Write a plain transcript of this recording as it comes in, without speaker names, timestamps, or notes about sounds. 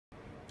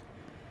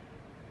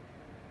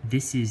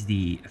This is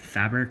the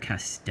Faber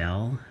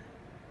Castell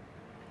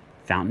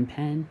fountain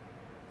pen.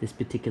 This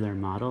particular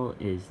model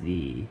is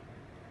the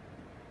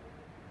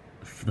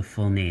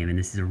full name, and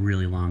this is a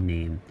really long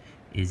name,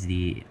 is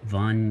the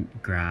Von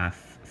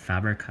Graf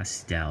Faber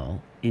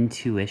Castell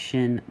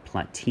Intuition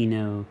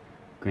Platino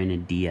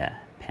Grenadilla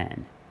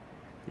pen.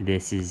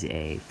 This is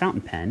a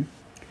fountain pen.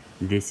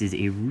 This is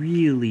a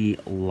really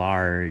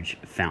large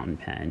fountain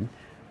pen.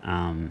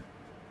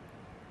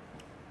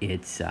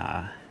 It's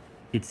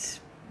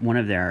one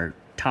of their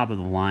top of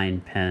the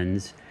line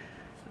pens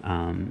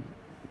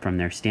from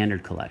their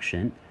standard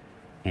collection,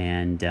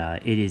 and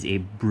it is a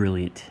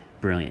brilliant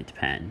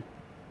pen.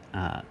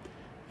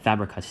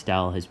 Faber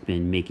Castell has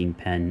been making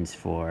pens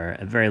for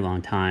a very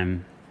long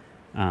time.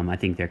 I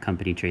think their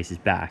company traces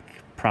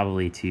back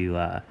probably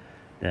to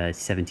the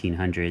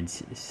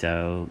 1700s,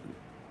 so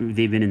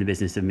they've been in the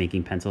business of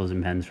making pencils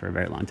and pens for a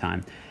very long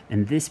time.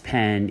 And this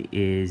pen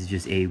is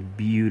just a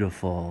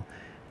beautiful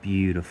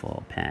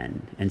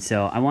pen. And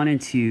so I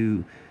wanted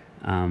to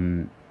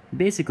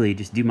basically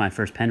just do my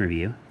first pen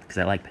review because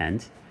I like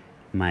pens.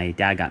 My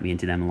dad got me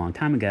into them a long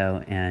time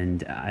ago,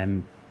 and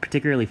I'm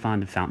particularly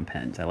fond of fountain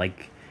pens. I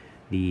like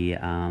the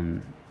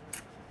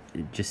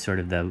just sort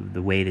of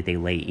the way that they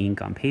lay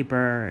ink on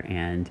paper,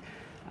 and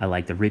I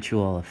like the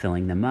ritual of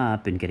filling them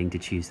up and getting to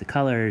choose the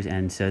colors.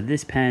 And so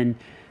this pen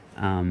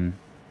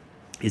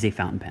is a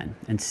fountain pen.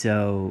 And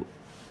so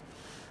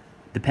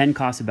the pen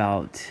costs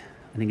about,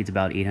 I think it's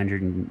about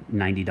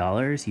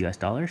 $890 US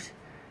dollars,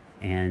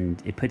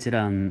 and it puts it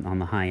on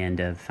the high end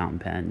of fountain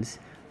pens,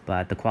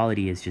 but the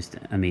quality is just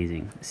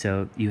amazing.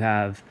 So you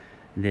have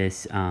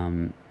this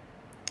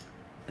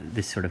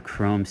this sort of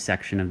chrome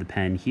section of the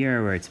pen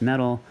here where it's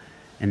metal,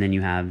 and then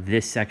you have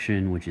this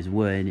section which is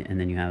wood, and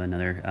then you have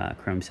another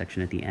chrome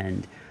section at the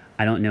end.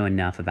 I don't know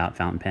enough about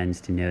fountain pens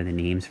to know the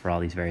names for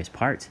all these various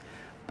parts,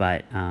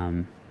 but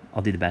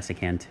I'll do the best I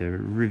can to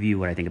review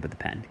what I think about the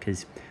pen,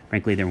 because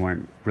frankly there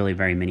weren't really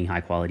very many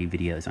high quality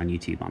videos on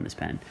YouTube on this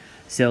pen.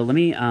 So let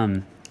me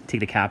take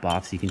the cap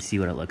off so you can see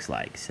what it looks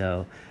like.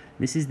 So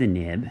this is the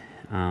nib,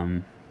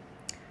 and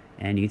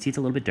you can see it's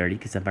a little bit dirty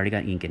because I've already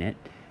got ink in it,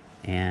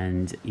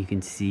 and you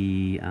can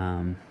see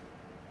there's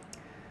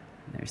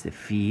the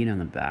feed on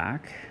the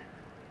back.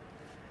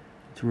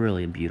 It's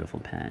really a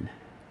beautiful pen.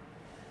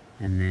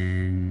 And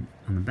then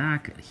on the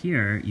back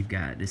here, you've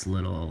got this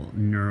little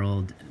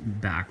knurled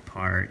back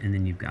part, and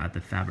then you've got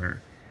the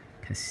Faber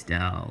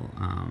Castell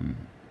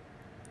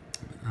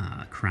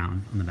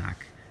crown on the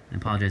back. I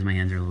apologize, my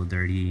hands are a little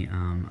dirty.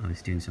 I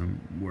was doing some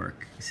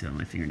work, so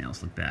my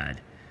fingernails look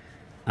bad.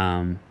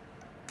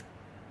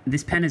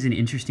 This pen is an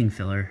interesting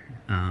filler.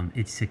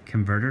 It's a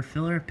converter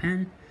filler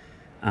pen.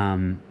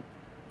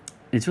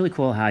 It's really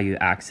cool how you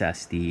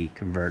access the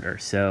converter.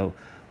 So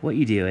what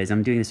you do is,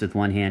 I'm doing this with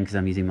one hand because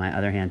I'm using my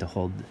other hand to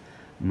hold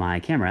my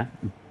camera,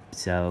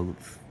 so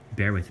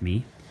bear with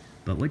me.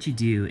 But what you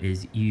do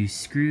is you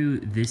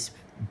screw this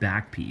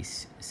back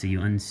piece, so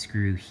you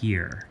unscrew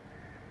here.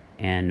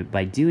 And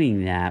by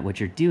doing that, what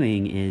you're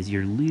doing is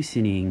you're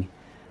loosening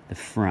the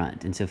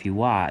front. And so if you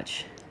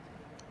watch,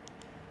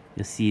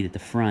 you'll see that the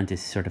front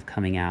is sort of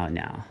coming out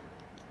now.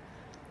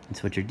 And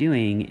so what you're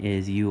doing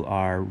is you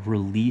are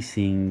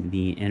releasing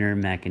the inner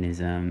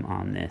mechanism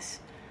on this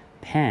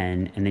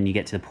pen, and then you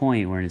get to the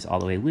point where it's all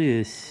the way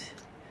loose,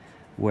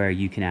 where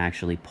you can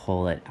actually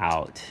pull it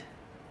out.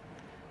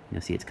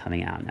 You'll see it's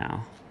coming out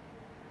now.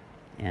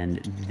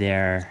 And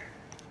there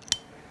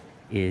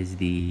is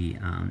the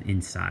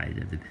inside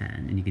of the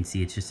pen, and you can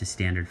see it's just a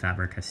standard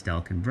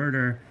Faber-Castell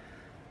converter,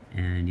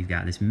 and you've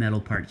got this metal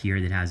part here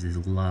that has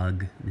this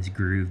lug, this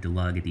grooved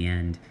lug at the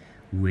end,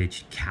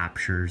 which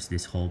captures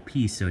this whole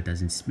piece so it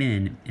doesn't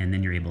spin, and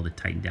then you're able to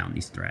tighten down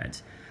these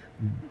threads.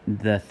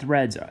 The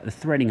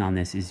threading on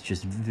this is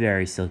just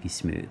very silky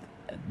smooth.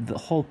 The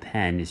whole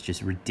pen is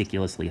just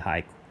ridiculously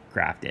high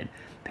crafted.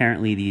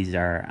 Apparently these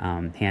are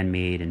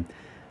handmade, and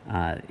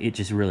it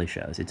just really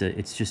shows.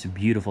 It's just a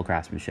beautiful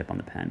craftsmanship on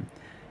the pen.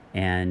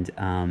 And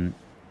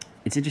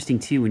it's interesting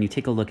too, when you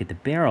take a look at the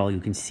barrel, you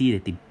can see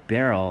that the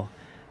barrel,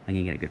 I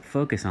can get a good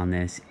focus on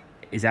this,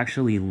 is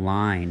actually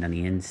lined on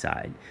the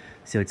inside.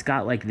 So it's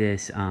got like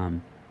this,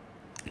 you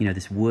know,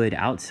 this wood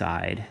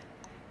outside,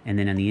 and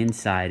then on the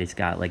inside it's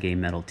got like a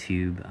metal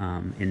tube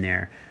in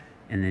there,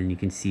 and then you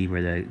can see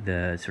where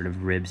the sort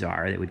of ribs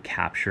are that would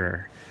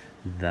capture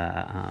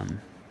the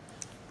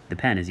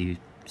pen as you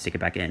stick it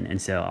back in.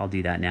 And so I'll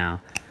do that now.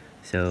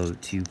 So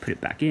to put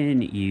it back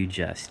in, you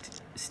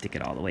just stick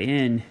it all the way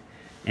in,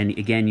 and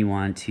again you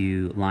want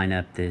to line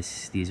up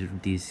these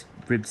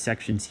rib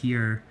sections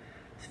here,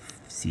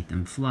 seat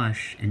them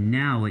flush, and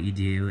now what you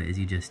do is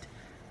you just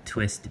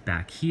twist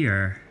back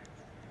here,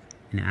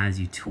 and as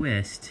you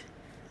twist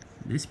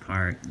this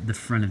part, the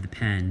front of the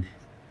pen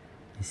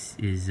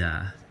is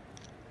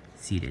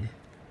seated,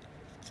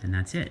 and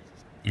that's it.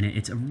 And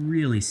it's a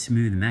really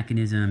smooth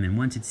mechanism, and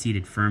once it's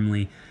seated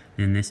firmly,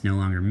 then this no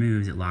longer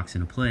moves. It locks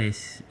into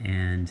place,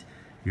 and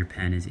your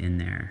pen is in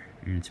there,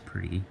 and it's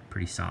pretty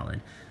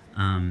solid.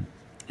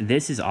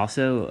 this is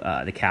also,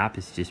 the cap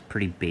is just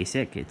pretty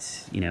basic.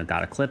 It's,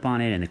 got a clip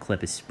on it, and the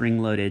clip is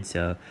spring loaded,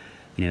 so,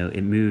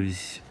 it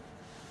moves.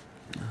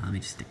 Let me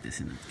just stick this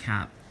in the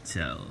cap.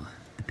 So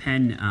the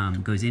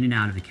pen goes in and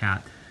out of the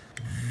cap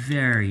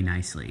very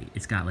nicely.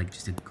 It's got like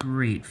just a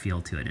great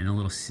feel to it, and a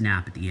little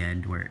snap at the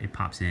end where it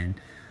pops in.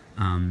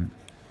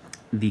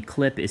 The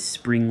clip is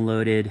spring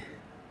loaded,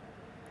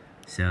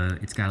 so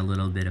it's got a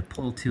little bit of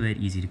pull to it,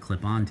 easy to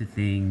clip onto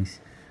things.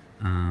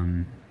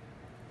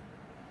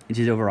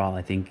 Just overall,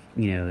 I think,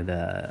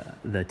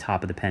 the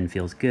top of the pen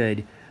feels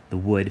good. The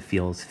wood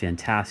feels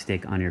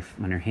fantastic on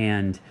your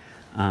hand.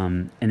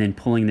 And then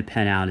pulling the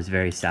pen out is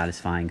very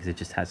satisfying because it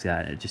just has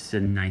got just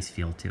a nice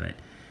feel to it.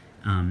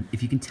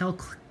 If you can tell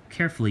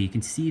carefully, you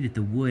can see that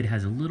the wood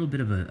has a little bit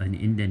of an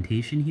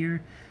indentation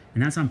here,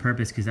 and that's on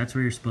purpose because that's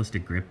where you're supposed to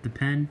grip the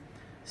pen.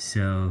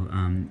 So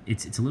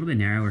it's a little bit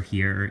narrower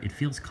here. It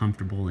feels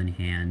comfortable in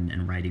hand,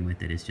 and writing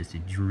with it is just a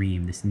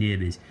dream. This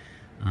nib is,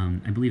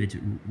 I believe it's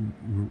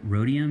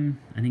rhodium,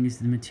 I think is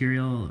the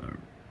material, or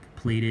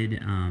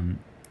plated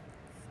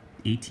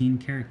 18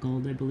 karat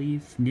gold, I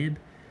believe, nib.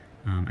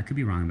 I could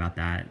be wrong about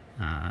that.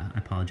 I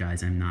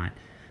apologize. I'm not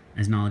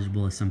as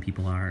knowledgeable as some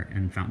people are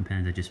in fountain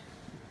pens. I just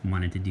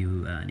wanted to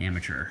do an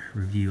amateur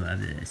review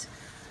of this.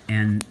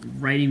 And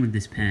writing with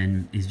this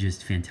pen is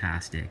just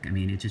fantastic. I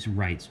mean, it just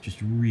writes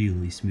just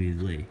really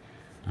smoothly.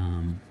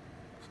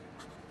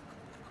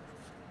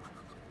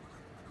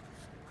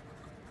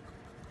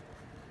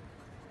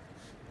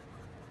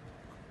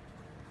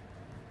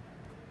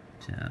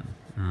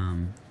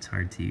 It's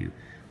hard to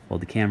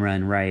hold the camera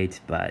and write,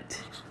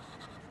 but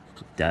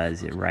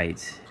it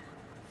writes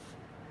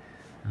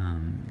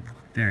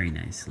very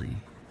nicely.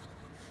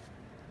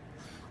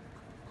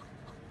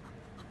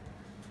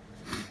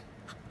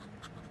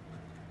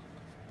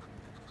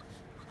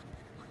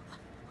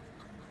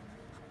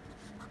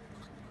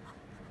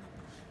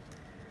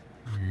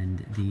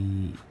 And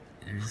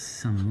there's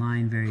some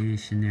line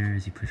variation there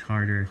as you push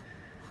harder,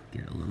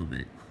 get a little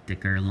bit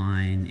thicker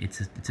line.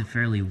 It's a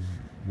fairly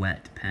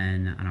wet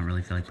pen. I don't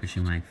really feel like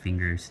pushing my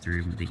fingers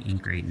through the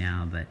ink right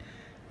now, but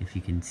if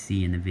you can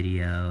see in the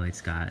video,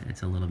 it's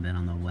a little bit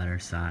on the wetter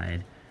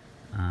side.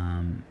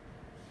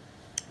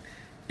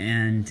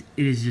 And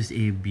it is just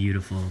a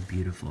beautiful,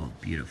 beautiful,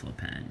 beautiful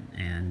pen,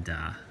 and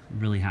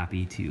really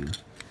happy to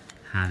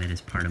have it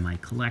as part of my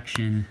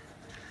collection.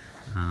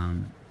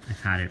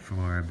 I've had it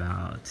for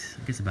about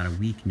a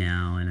week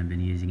now, and I've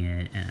been using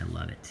it, and I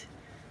love it.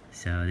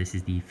 So this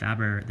is the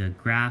Faber, the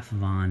Graf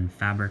von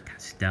Faber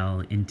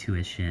Castell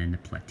Intuition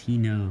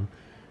Platino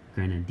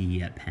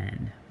Grenadilla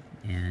pen,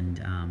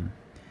 and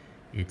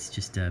it's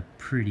just a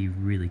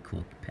really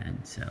cool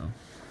pen. So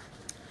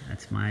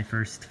that's my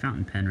first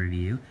fountain pen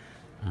review,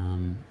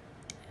 and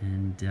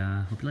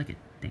hope you like it.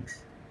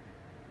 Thanks.